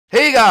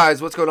Hey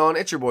guys, what's going on?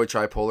 It's your boy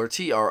Tripolar,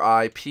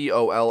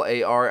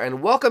 Tripolar,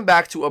 and welcome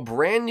back to a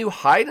brand new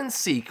hide and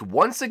seek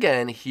once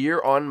again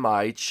here on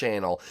my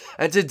channel.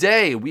 And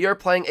today we are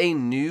playing a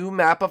new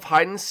map of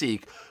hide and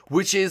seek,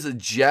 which is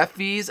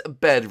Jeffy's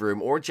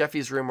bedroom, or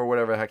Jeffy's room, or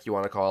whatever the heck you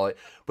want to call it.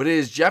 But it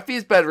is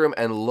Jeffy's bedroom,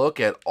 and look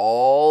at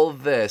all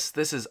this.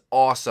 This is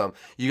awesome.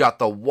 You got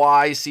the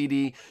Y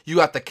CD, you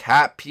got the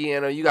cat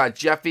piano, you got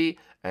Jeffy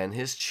and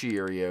his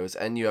Cheerios,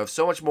 and you have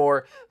so much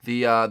more.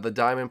 The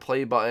diamond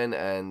play button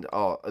and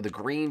the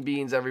green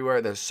beans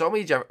everywhere. There's so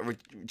many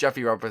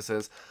Jeffy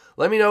references.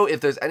 Let me know if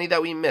there's any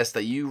that we missed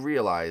that you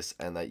realized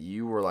and that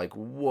you were like,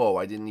 whoa,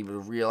 I didn't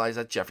even realize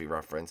that Jeffy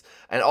reference.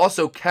 And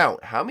also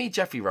count how many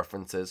Jeffy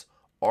references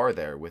are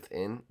there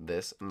within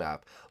this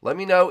map. Let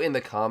me know in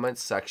the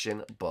comments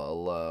section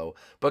below.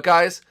 But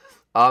guys,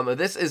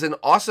 this is an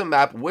awesome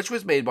map, which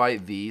was made by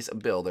these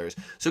builders.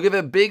 So give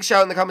a big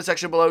shout in the comment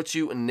section below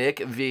to Nick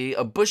V,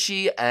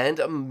 Bushy, and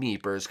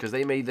Meepers, because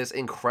they made this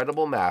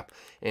incredible map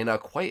in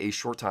quite a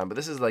short time. But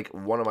this is like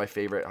one of my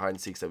favorite hide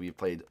and seeks that we've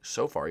played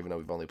so far, even though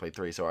we've only played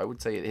 3. So I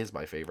would say it is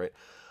my favorite.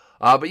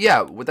 But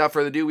yeah, without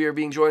further ado, we are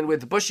being joined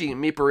with Bushy,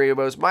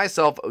 Meeperebos,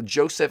 myself,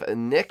 Joseph,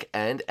 Nick,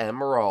 and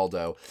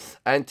Emeraldo.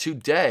 And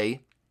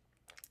today,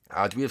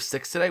 do we have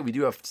sticks today? We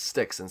do have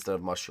sticks instead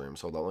of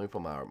mushrooms. Hold on, let me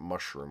put my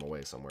mushroom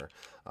away somewhere.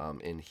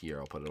 In here,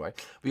 I'll put it away.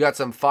 We got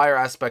some fire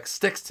aspect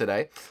sticks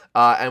today,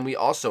 and we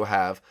also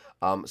have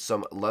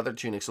some leather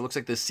tunics. So it looks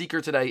like the seeker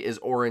today is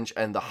orange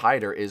and the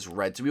hider is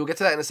red. So we will get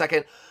to that in a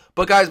second.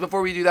 But guys,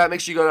 before we do that,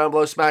 make sure you go down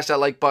below, smash that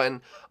like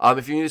button.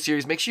 If you're new to the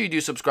series, make sure you do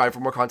subscribe for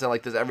more content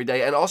like this every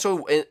day. And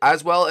also,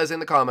 as well as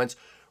in the comments,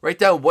 write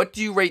down what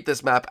do you rate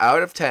this map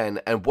out of 10,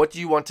 and what do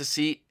you want to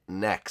see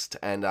next.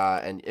 And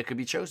it could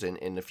be chosen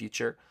in the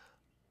future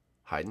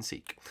hide and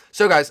seek.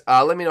 So guys,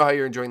 let me know how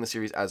you're enjoying the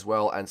series as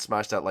well, and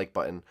smash that like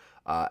button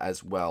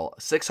as well.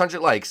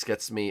 600 likes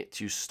gets me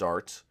to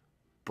start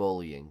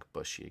bullying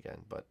Bushy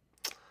again, but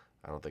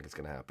I don't think it's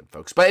gonna happen,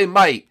 folks. But it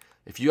might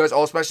if you guys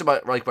all smash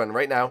the like button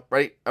right now.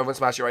 Ready? Everyone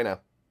smash it right now.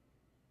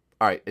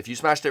 All right, if you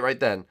smashed it right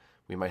then,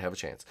 we might have a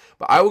chance.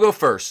 But I will go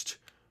first.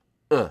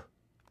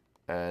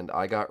 And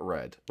I got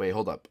red. Wait,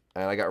 hold up.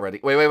 And I got ready.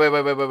 Wait.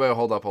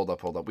 Hold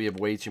up. We have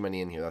way too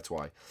many in here. That's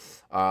why.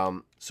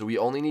 So we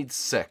only need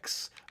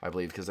 6, I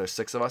believe, because there's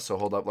 6 of us. So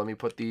hold up. Let me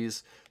put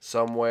these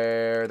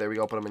somewhere. There we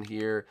go. Put them in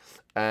here.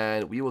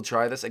 And we will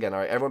try this again. All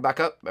right, everyone back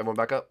up. Everyone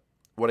back up.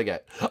 What'd I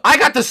get? I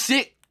got the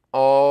C.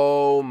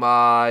 Oh,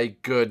 my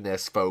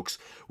goodness, folks.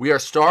 We are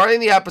starting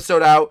the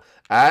episode out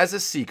as a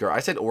seeker. I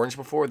said orange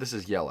before. This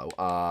is yellow.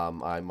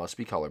 I must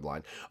be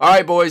colorblind. All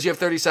right, boys. You have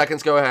 30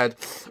 seconds. Go ahead.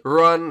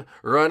 Run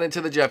into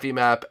the Jeffy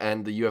map,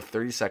 and you have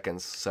 30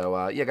 seconds.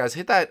 So, yeah, guys,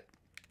 hit that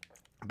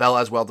bell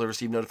as well to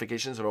receive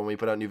notifications of when we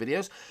put out new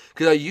videos,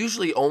 because I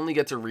usually only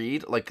get to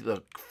read, like,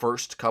 the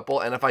first couple,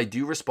 and if I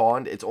do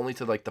respond, it's only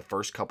to, like, the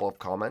first couple of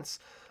comments.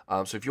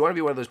 So if you want to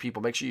be one of those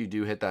people, make sure you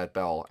do hit that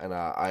bell, and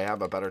I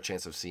have a better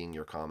chance of seeing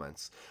your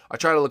comments. I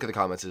try to look at the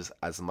comments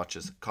as much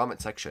as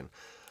comment section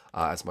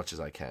as much as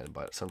I can,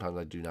 but sometimes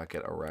I do not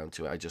get around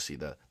to it. I just see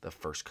the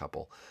first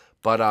couple.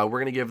 But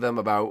we're going to give them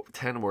about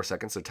 10 more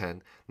seconds. So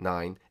 10,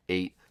 9,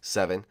 8,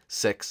 7,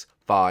 6,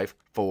 5,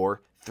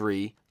 4,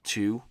 3,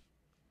 2,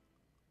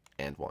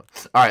 and 1.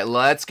 All right,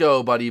 let's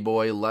go, buddy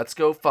boy. Let's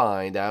go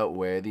find out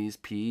where these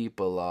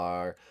people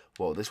are.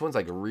 Whoa, this one's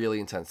like really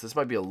intense. This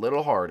might be a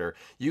little harder.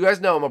 You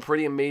guys know I'm a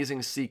pretty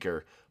amazing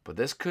seeker, but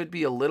this could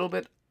be a little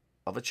bit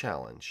of a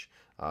challenge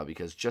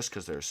because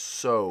there's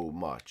so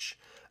much.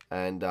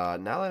 And now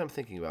that I'm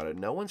thinking about it,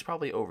 no one's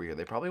probably over here.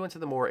 They probably went to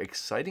the more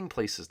exciting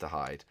places to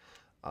hide.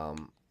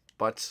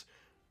 But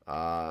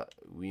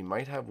we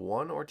might have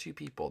 1 or 2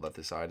 people that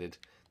decided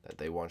that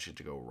they want you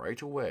to go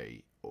right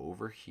away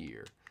over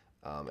here.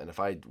 And if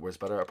I was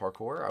better at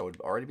parkour, I would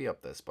already be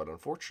up this. But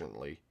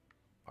unfortunately,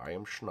 I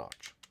am schnot.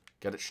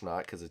 Get it,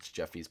 schnot, because it's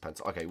Jeffy's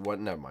pencil. Okay, what?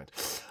 Never mind.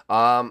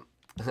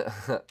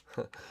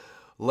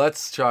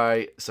 Let's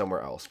try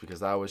somewhere else,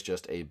 because that was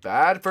just a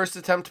bad first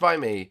attempt by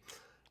me.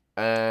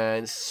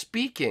 And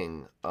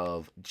speaking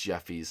of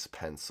Jeffy's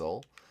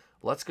pencil,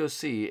 let's go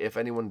see if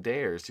anyone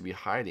dares to be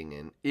hiding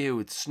in. Ew,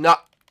 it's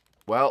not.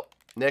 Well,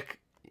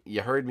 Nick,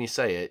 you heard me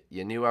say it.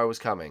 You knew I was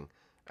coming,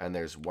 and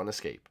there's 1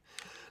 escape.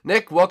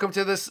 Nick, welcome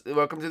to the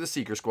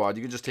Seeker Squad.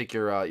 You can just take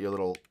your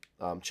little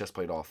chest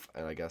plate off,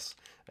 and I guess,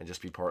 and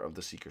just be part of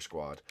the Seeker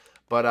Squad.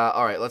 But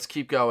all right, let's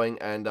keep going,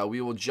 and we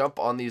will jump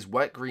on these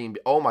wet green.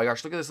 Oh my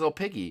gosh, look at this little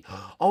piggy.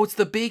 Oh, it's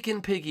the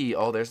bacon piggy.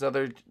 Oh, there's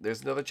another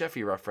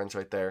Jeffy reference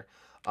right there.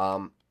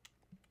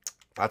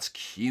 That's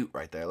cute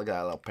right there. Look at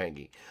that little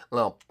piggy.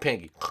 Little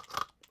piggy.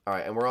 All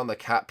right, and we're on the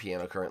cat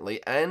piano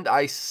currently, and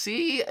I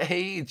see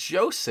a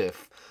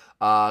Joseph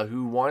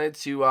who wanted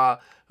to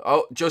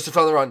oh, Joseph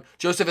on the run.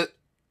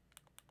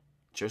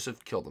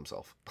 Joseph killed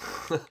himself.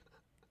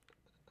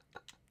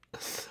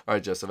 All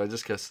right, Joseph, I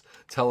just guess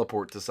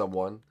teleport to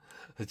someone.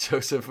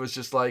 Joseph was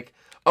just like,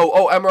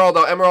 Oh,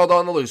 Emeraldo. Emeraldo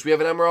on the loose. We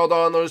have an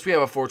Emeraldo on the loose. We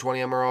have a 420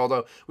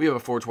 Emeraldo. We have a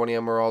 420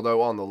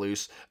 Emeraldo on the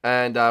loose.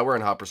 And we're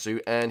in hot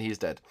pursuit, and he's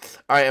dead.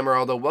 All right,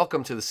 Emeraldo,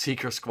 welcome to the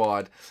Seeker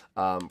Squad.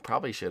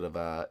 Probably should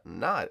have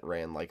not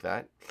ran like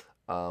that.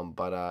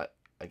 But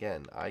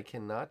again, I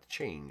cannot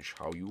change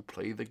how you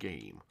play the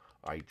game.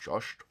 I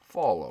just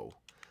follow.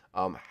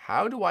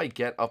 How do I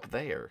get up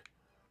there?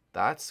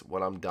 That's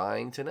what I'm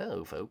dying to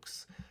know,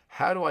 folks.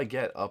 How do I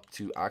get up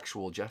to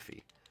actual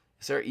Jeffy?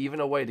 Is there even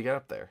a way to get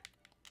up there?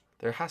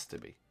 There has to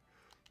be.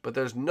 But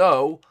there's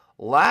no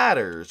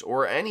ladders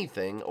or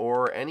anything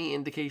or any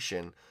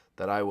indication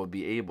that I would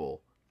be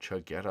able to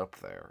get up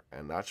there.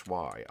 And that's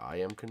why I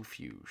am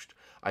confused.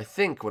 I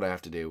think what I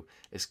have to do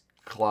is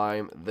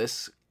climb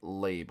this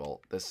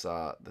label, this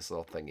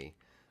little thingy.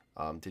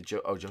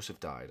 Joseph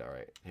died. All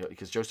right.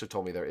 Because Joseph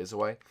told me there is a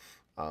way.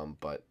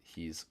 But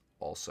he's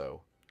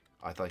also...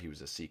 I thought he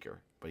was a seeker,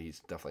 but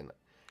he's definitely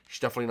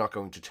not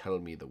going to tell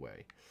me the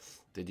way.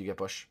 Did you get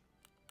Bush?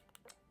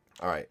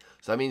 All right.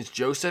 So that means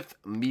Joseph,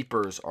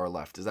 Meepers are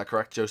left. Is that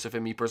correct? Joseph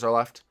and Meepers are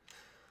left?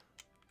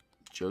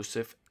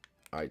 Joseph.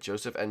 All right,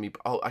 Joseph and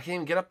Meepers. Oh, I can't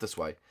even get up this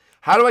way.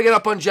 How do I get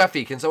up on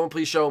Jeffy? Can someone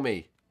please show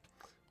me?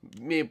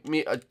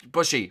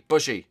 Bushy,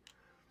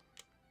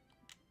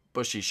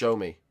 show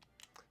me.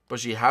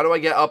 Bushy, how do I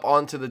get up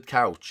onto the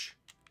couch?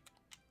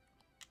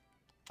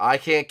 I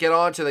can't get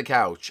onto the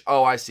couch.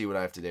 Oh, I see what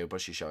I have to do.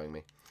 Bushy's showing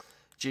me.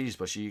 Jeez,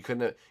 Bushy, you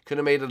couldn't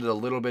have made it a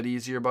little bit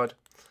easier, bud.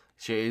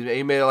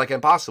 He made it like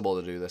impossible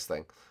to do this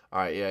thing. All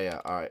right,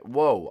 yeah. All right.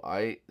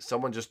 Whoa,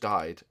 someone just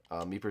died.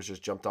 Meepers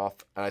just jumped off,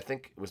 and I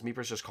think was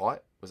Meepers just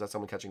caught? Was that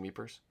someone catching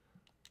Meepers?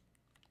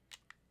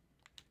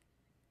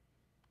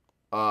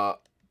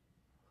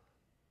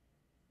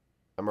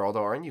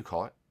 Emeraldo, aren't you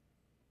caught?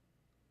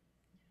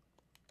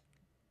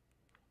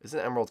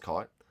 Isn't Emerald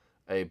caught?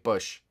 Hey,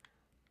 Bush.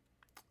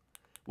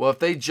 Well, if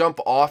they jump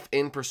off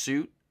in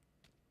pursuit,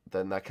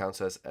 then that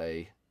counts as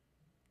a...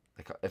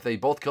 If they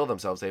both kill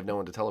themselves, they have no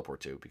one to teleport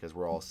to because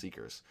we're all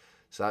seekers.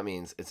 So that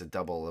means it's a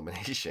double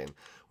elimination,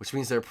 which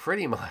means they're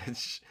pretty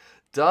much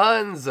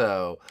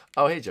donezo.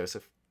 Oh, hey,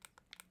 Joseph.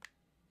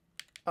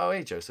 Oh,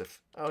 hey,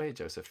 Joseph. Oh, hey,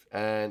 Joseph.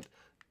 And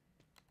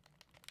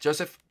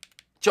Joseph.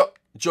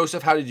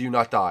 Joseph, how did you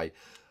not die?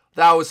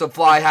 That was some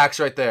fly hacks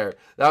right there.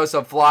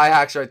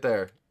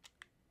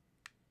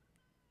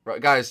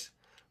 Right, guys.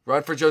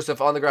 Run for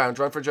Joseph on the ground.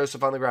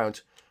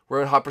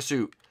 We're in hot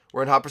pursuit.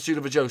 We're in hot pursuit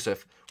of a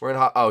Joseph.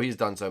 Oh, he's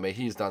donezo, mate.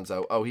 He's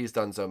donezo. Oh, he's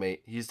donezo,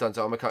 mate. He's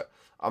donezo. I'm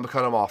gonna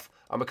cut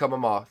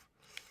him off.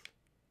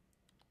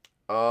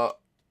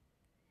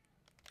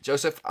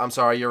 Joseph, I'm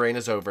sorry. Your reign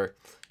is over.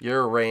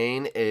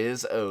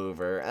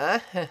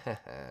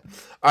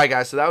 Alright,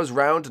 guys. So that was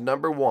round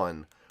number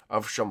 1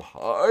 of some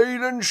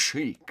hide and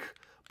seek.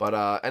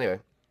 But, anyway.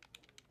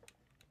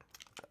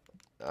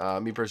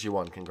 Meepers, you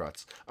won.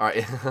 Congrats.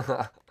 Alright.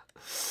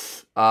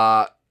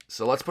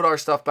 So let's put our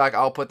stuff back.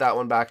 I'll put that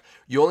one back.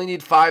 You only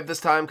need 5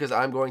 this time because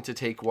I'm going to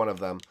take one of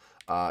them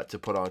to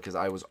put on because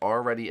I was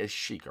already a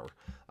seeker.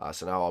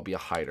 So now I'll be a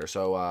hider.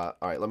 So, all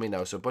right, let me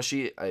know. So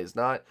Bushy is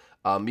not.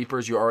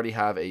 Meepers, you already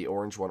have a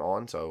orange one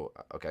on. So,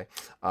 okay.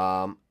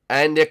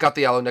 And Nick got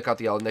the yellow.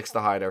 Nick's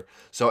the hider.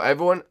 So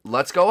everyone,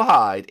 let's go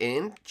hide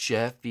in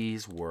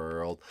Jeffy's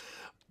world.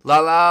 La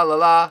la la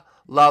la.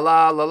 La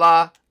la la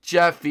la.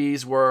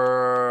 Jeffy's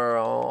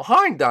world.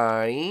 Hi,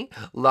 Donnie.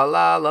 La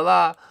la la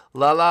la.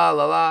 La la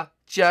la la,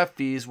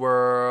 Jeffy's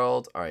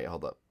world. All right,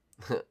 hold up.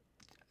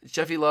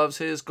 Jeffy loves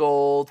his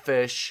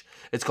goldfish.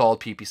 It's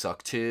called Pee Pee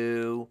Suck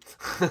 2.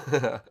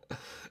 That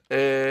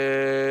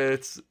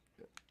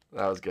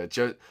was good.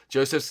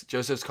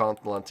 Joseph's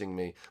complimenting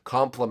me.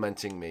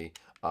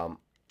 Oh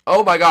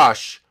my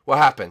gosh, what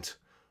happened?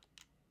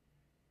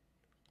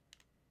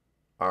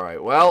 All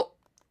right, well,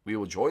 we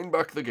will join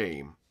back the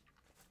game.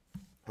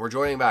 We're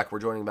joining back.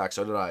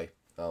 So did I,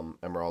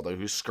 Emeraldo,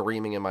 who's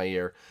screaming in my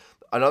ear.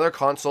 Another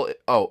console.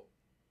 Oh,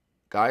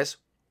 guys,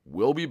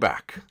 we'll be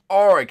back.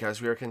 All right,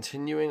 guys, we are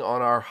continuing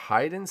on our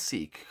hide and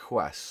seek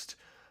quest,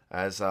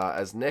 as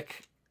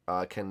Nick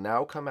can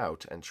now come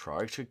out and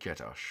try to get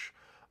us.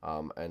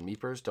 And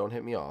Meepers, don't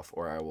hit me off,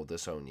 or I will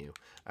disown you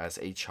as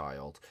a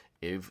child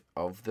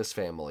of this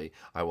family.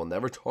 I will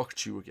never talk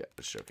to you again.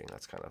 Just joking.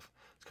 It's kind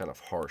of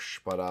harsh.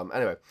 But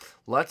anyway,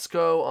 let's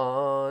go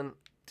on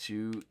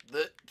to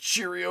the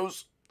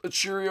Cheerios.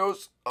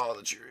 Oh,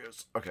 the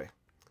Cheerios. Okay.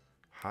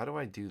 How do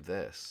I do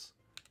this?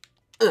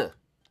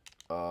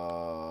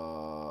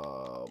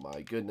 Oh,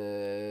 my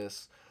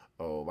goodness.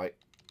 Oh, my...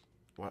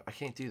 What? I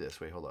can't do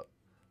this. Wait, hold up.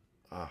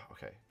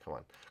 Okay.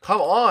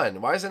 Come on.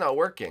 Why is it not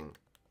working?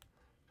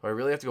 Do I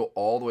really have to go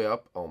all the way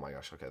up? Oh, my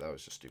gosh. Okay, that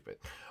was just stupid.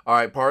 All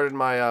right, pardon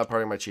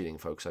my cheating,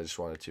 folks. I just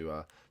wanted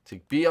to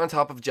be on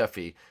top of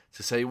Jeffy.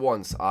 To say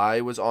once,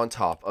 I was on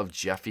top of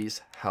Jeffy's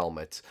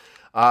helmet.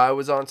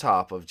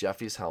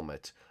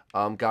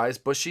 Guys,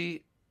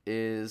 Bushy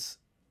is...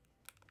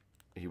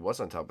 He was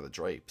on top of the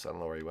drapes. I don't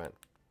know where he went.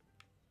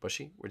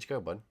 Bushy, where'd you go,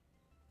 bud?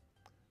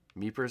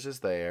 Meepers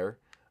is there.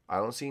 I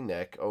don't see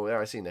Nick. Oh, yeah,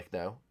 I see Nick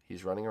now.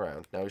 He's running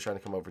around. Now he's trying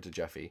to come over to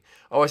Jeffy.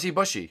 Oh, I see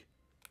Bushy.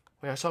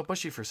 Wait, I saw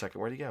Bushy for a second.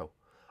 Where'd he go?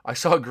 I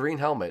saw a green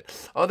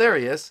helmet. Oh, there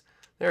he is.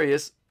 There he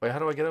is. Wait, how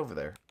do I get over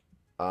there?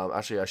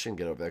 Actually, I shouldn't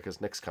get over there because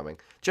Nick's coming.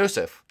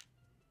 Joseph.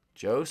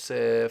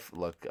 Joseph,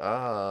 look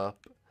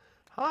up.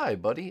 Hi,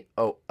 buddy.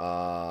 Oh,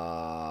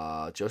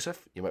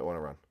 Joseph, you might want to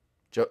run.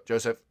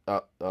 Joseph,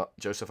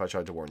 Joseph, I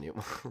tried to warn you.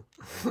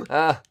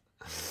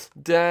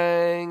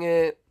 Dang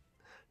it.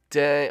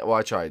 Dang. Well,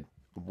 I tried.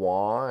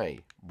 Why?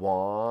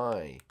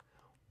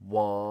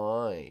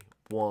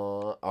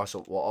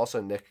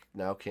 Also, Nick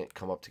now can't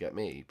come up to get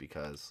me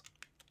because,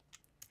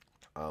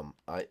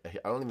 I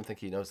don't even think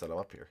he knows that I'm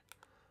up here.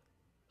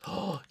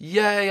 Oh,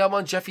 yay, I'm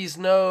on Jeffy's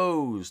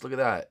nose. Look at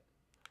that.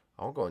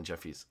 I won't go on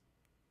Jeffy's.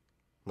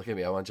 Look at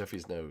me, I'm on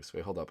Jeffy's nose.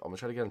 Wait, hold up. I'm going to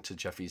try to get into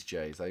Jeffy's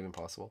J. Is that even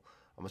possible?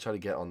 I'm going to try to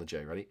get on the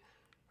J. Ready?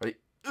 Ready?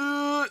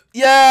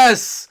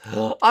 Yes!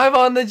 I'm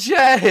on the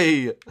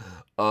J!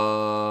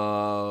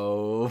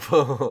 Oh.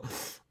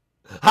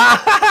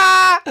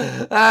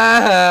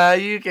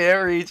 You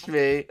can't reach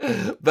me.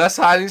 Best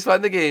hiding spot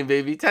in the game,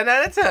 baby. 10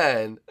 out of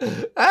 10.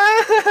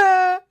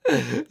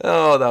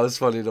 Oh, that was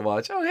funny to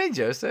watch. Oh, hey,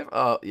 Joseph.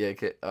 Oh, yeah,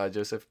 okay.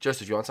 Joseph,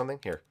 you want something?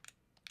 Here.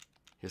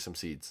 Here's some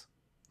seeds.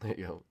 There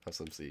you go. Have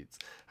some seeds.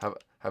 Have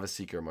a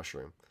seeker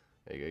mushroom.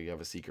 There you go. You have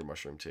a seeker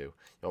mushroom too. You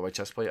want my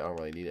chest plate? I don't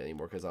really need it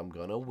anymore because I'm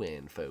gonna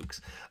win, folks.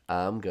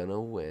 I'm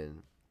gonna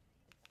win.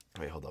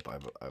 Wait, hold up. I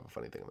have a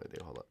funny thing I'm gonna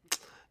do. Hold up.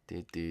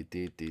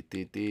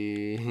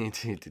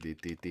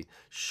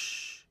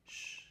 Shh.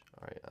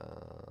 All right.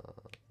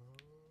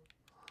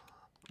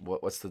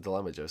 What's the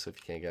dilemma, Joseph?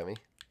 You can't get me.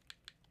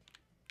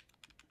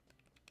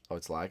 Oh,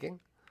 it's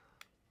lagging.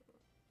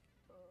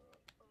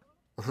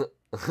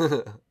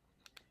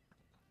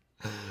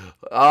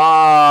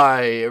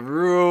 I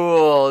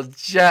rule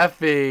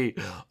Jeffy.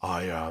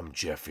 I am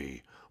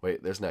Jeffy.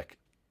 Wait, there's Nick.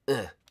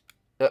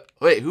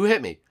 Wait, who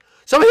hit me?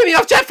 Somebody hit me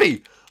off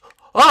Jeffy.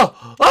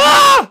 Oh!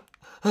 Ah!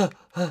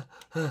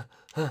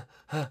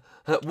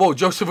 Whoa,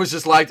 Joseph was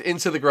just lagged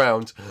into the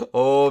ground.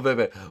 Oh,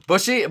 baby.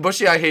 Bushy,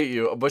 I hate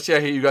you. Bushy,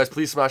 I hate you guys.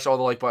 Please smash all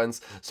the like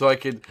buttons so I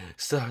could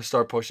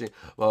start pushing.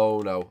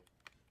 Oh, no.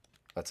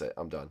 That's it.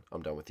 I'm done.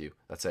 I'm done with you.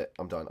 That's it.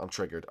 I'm done. I'm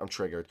triggered.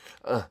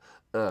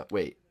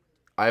 Wait.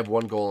 I have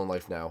one goal in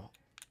life now,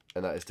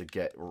 and that is to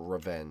get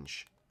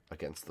revenge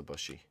against the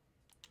Bushy.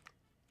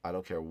 I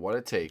don't care what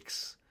it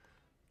takes,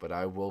 but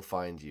I will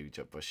find you,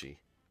 Bushy.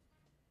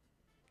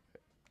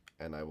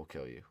 And I will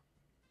kill you.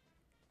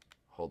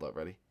 Hold up,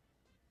 ready?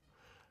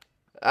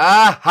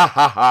 Ah, ha,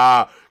 ha,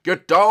 ha!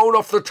 Get down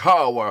off the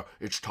tower!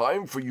 It's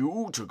time for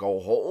you to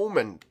go home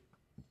and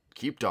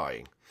keep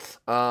dying.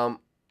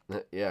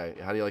 Yeah,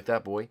 how do you like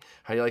that, boy?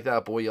 How do you like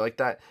that, boy? You like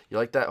that? You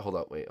like that? Hold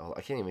up, wait. Hold up.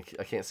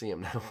 I can't see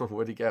him now.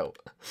 Where'd he go?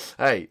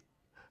 Hey,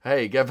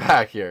 get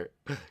back here.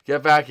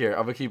 Get back here.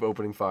 I'm gonna keep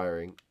opening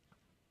firing.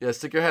 Yeah,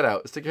 stick your head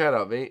out. Stick your head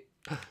out, mate.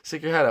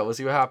 Stick your head out. We'll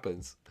see what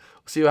happens.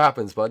 We'll see what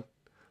happens, bud.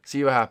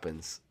 See what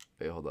happens.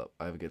 Wait, hold up.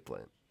 I have a good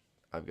plan.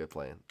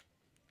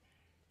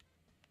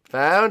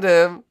 Found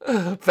him.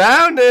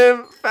 Found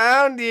him.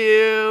 Found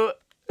you.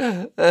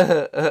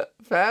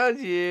 Found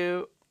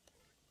you.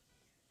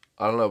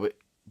 I don't know, but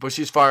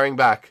Bushy's firing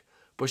back.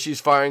 Bushy's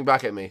firing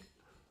back at me.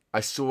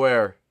 I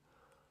swear.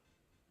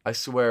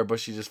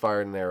 Bushy just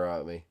fired an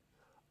arrow at me.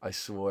 I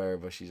swear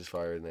Bushy just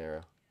fired an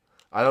arrow.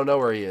 I don't know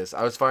where he is.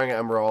 I was firing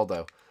at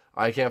Emeraldo.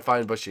 I can't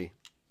find Bushy.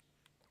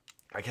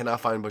 I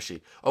cannot find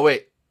Bushy. Oh,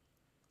 wait.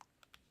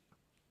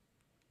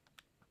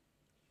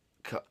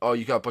 Oh,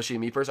 you got Bushy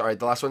and me first? All right,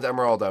 the last one's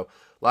Emeraldo.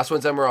 Last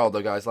one's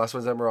Emeraldo, guys. Last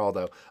one's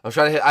Emeraldo. I'm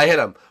trying to hit. I hit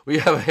him. We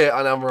have a hit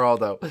on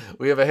Emeraldo.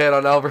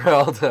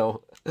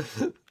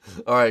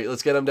 All right,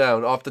 let's get him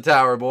down. Off the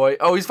tower, boy.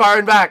 Oh, he's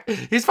firing back.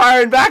 He's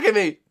firing back at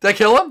me. Did I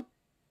kill him?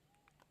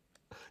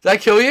 Did I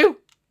kill you?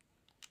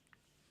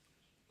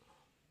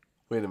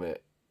 Wait a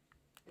minute.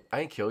 I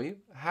didn't kill you?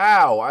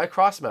 How? I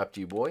cross-mapped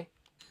you, boy.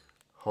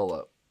 Hold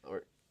up.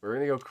 We're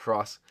going to go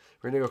cross.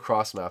 We're going to go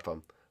cross-map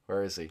him.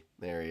 Where is he?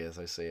 There he is.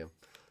 I see him.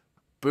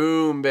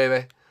 Boom,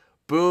 baby.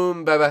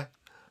 Boom, baby.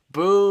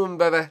 Boom,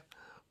 baby.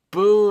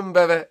 Boom,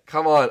 baby.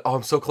 Come on. Oh,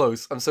 I'm so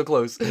close. I'm so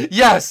close.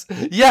 Yes.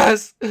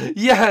 Yes.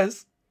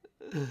 Yes.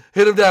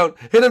 Hit him down.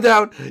 Hit him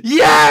down.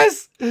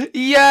 Yes.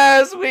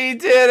 Yes, we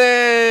did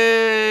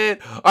it.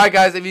 All right,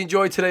 guys. If you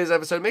enjoyed today's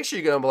episode, make sure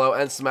you go down below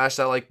and smash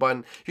that like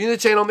button. If you're new to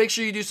the channel, make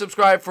sure you do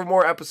subscribe for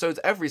more episodes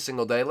every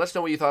single day. Let us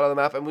know what you thought of the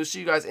map, and we'll see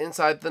you guys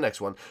inside the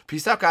next one.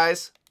 Peace out,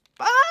 guys.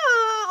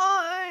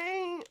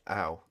 Bye.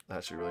 Ow.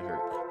 That should really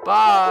hurt.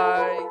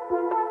 Bye.